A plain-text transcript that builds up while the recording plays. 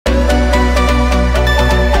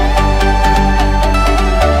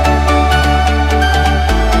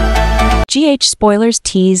Spoilers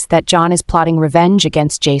tease that John is plotting revenge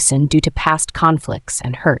against Jason due to past conflicts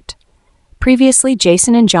and hurt. Previously,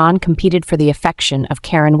 Jason and John competed for the affection of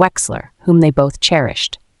Karen Wexler, whom they both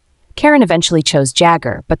cherished. Karen eventually chose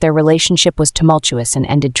Jagger, but their relationship was tumultuous and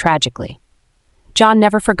ended tragically. John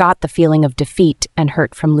never forgot the feeling of defeat and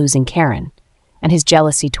hurt from losing Karen, and his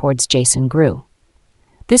jealousy towards Jason grew.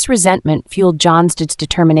 This resentment fueled John's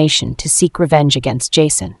determination to seek revenge against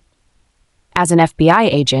Jason. As an FBI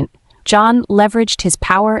agent, John leveraged his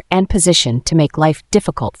power and position to make life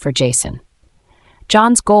difficult for Jason.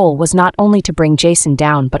 John's goal was not only to bring Jason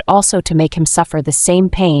down, but also to make him suffer the same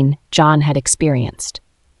pain John had experienced.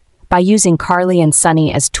 By using Carly and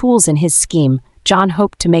Sonny as tools in his scheme, John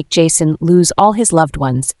hoped to make Jason lose all his loved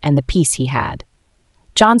ones and the peace he had.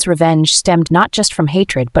 John's revenge stemmed not just from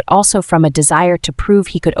hatred, but also from a desire to prove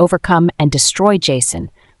he could overcome and destroy Jason,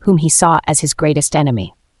 whom he saw as his greatest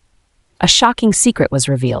enemy. A shocking secret was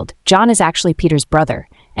revealed. John is actually Peter's brother,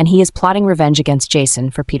 and he is plotting revenge against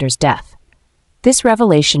Jason for Peter's death. This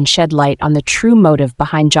revelation shed light on the true motive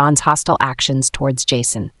behind John's hostile actions towards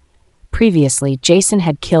Jason. Previously, Jason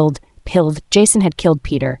had killed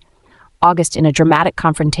Peter, August, in a dramatic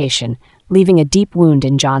confrontation, leaving a deep wound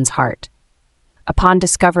in John's heart. Upon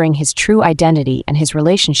discovering his true identity and his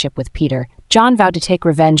relationship with Peter, John vowed to take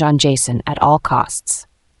revenge on Jason at all costs.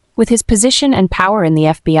 With his position and power in the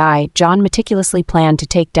FBI, John meticulously planned to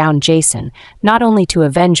take down Jason, not only to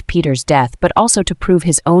avenge Peter's death, but also to prove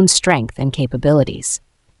his own strength and capabilities.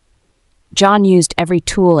 John used every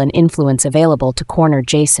tool and influence available to corner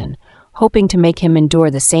Jason, hoping to make him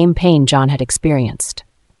endure the same pain John had experienced.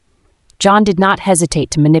 John did not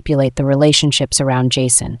hesitate to manipulate the relationships around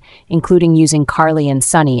Jason, including using Carly and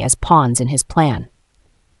Sonny as pawns in his plan.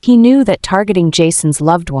 He knew that targeting Jason's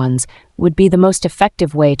loved ones would be the most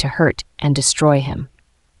effective way to hurt and destroy him.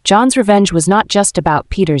 John's revenge was not just about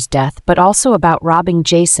Peter's death, but also about robbing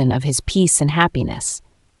Jason of his peace and happiness.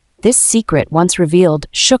 This secret, once revealed,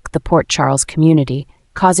 shook the Port Charles community,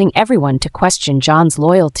 causing everyone to question John's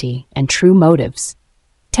loyalty and true motives.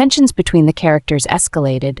 Tensions between the characters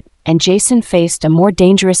escalated, and Jason faced a more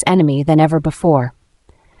dangerous enemy than ever before.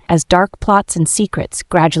 As dark plots and secrets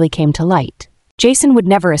gradually came to light, Jason would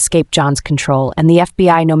never escape John's control and the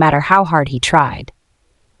FBI, no matter how hard he tried.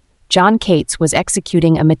 John Cates was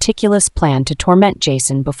executing a meticulous plan to torment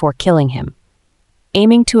Jason before killing him.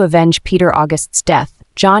 Aiming to avenge Peter August's death,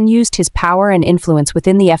 John used his power and influence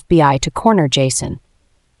within the FBI to corner Jason.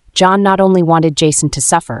 John not only wanted Jason to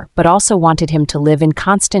suffer, but also wanted him to live in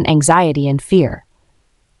constant anxiety and fear.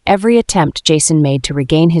 Every attempt Jason made to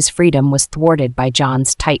regain his freedom was thwarted by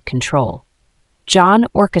John's tight control. John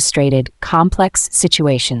orchestrated complex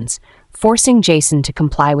situations, forcing Jason to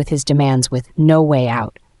comply with his demands with no way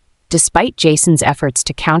out. Despite Jason's efforts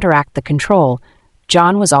to counteract the control,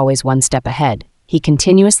 John was always one step ahead. He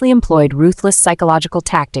continuously employed ruthless psychological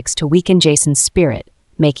tactics to weaken Jason's spirit,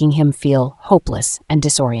 making him feel hopeless and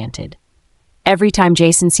disoriented. Every time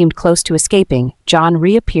Jason seemed close to escaping, John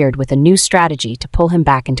reappeared with a new strategy to pull him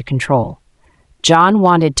back into control. John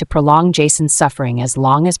wanted to prolong Jason's suffering as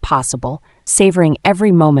long as possible, savoring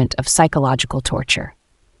every moment of psychological torture.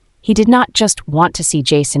 He did not just want to see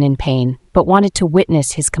Jason in pain, but wanted to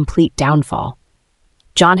witness his complete downfall.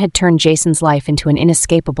 John had turned Jason's life into an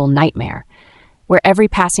inescapable nightmare, where every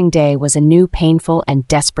passing day was a new painful and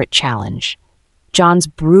desperate challenge. John's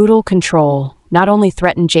brutal control not only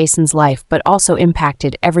threatened Jason's life, but also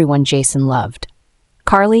impacted everyone Jason loved.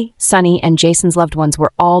 Carly, Sonny, and Jason's loved ones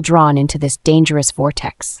were all drawn into this dangerous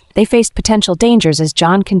vortex. They faced potential dangers as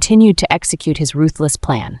John continued to execute his ruthless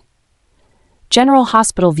plan. General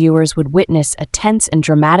Hospital viewers would witness a tense and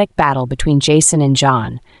dramatic battle between Jason and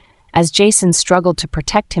John, as Jason struggled to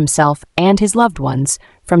protect himself and his loved ones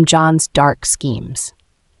from John's dark schemes.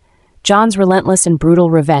 John's relentless and brutal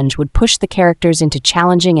revenge would push the characters into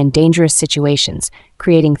challenging and dangerous situations,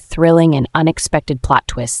 creating thrilling and unexpected plot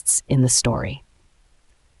twists in the story.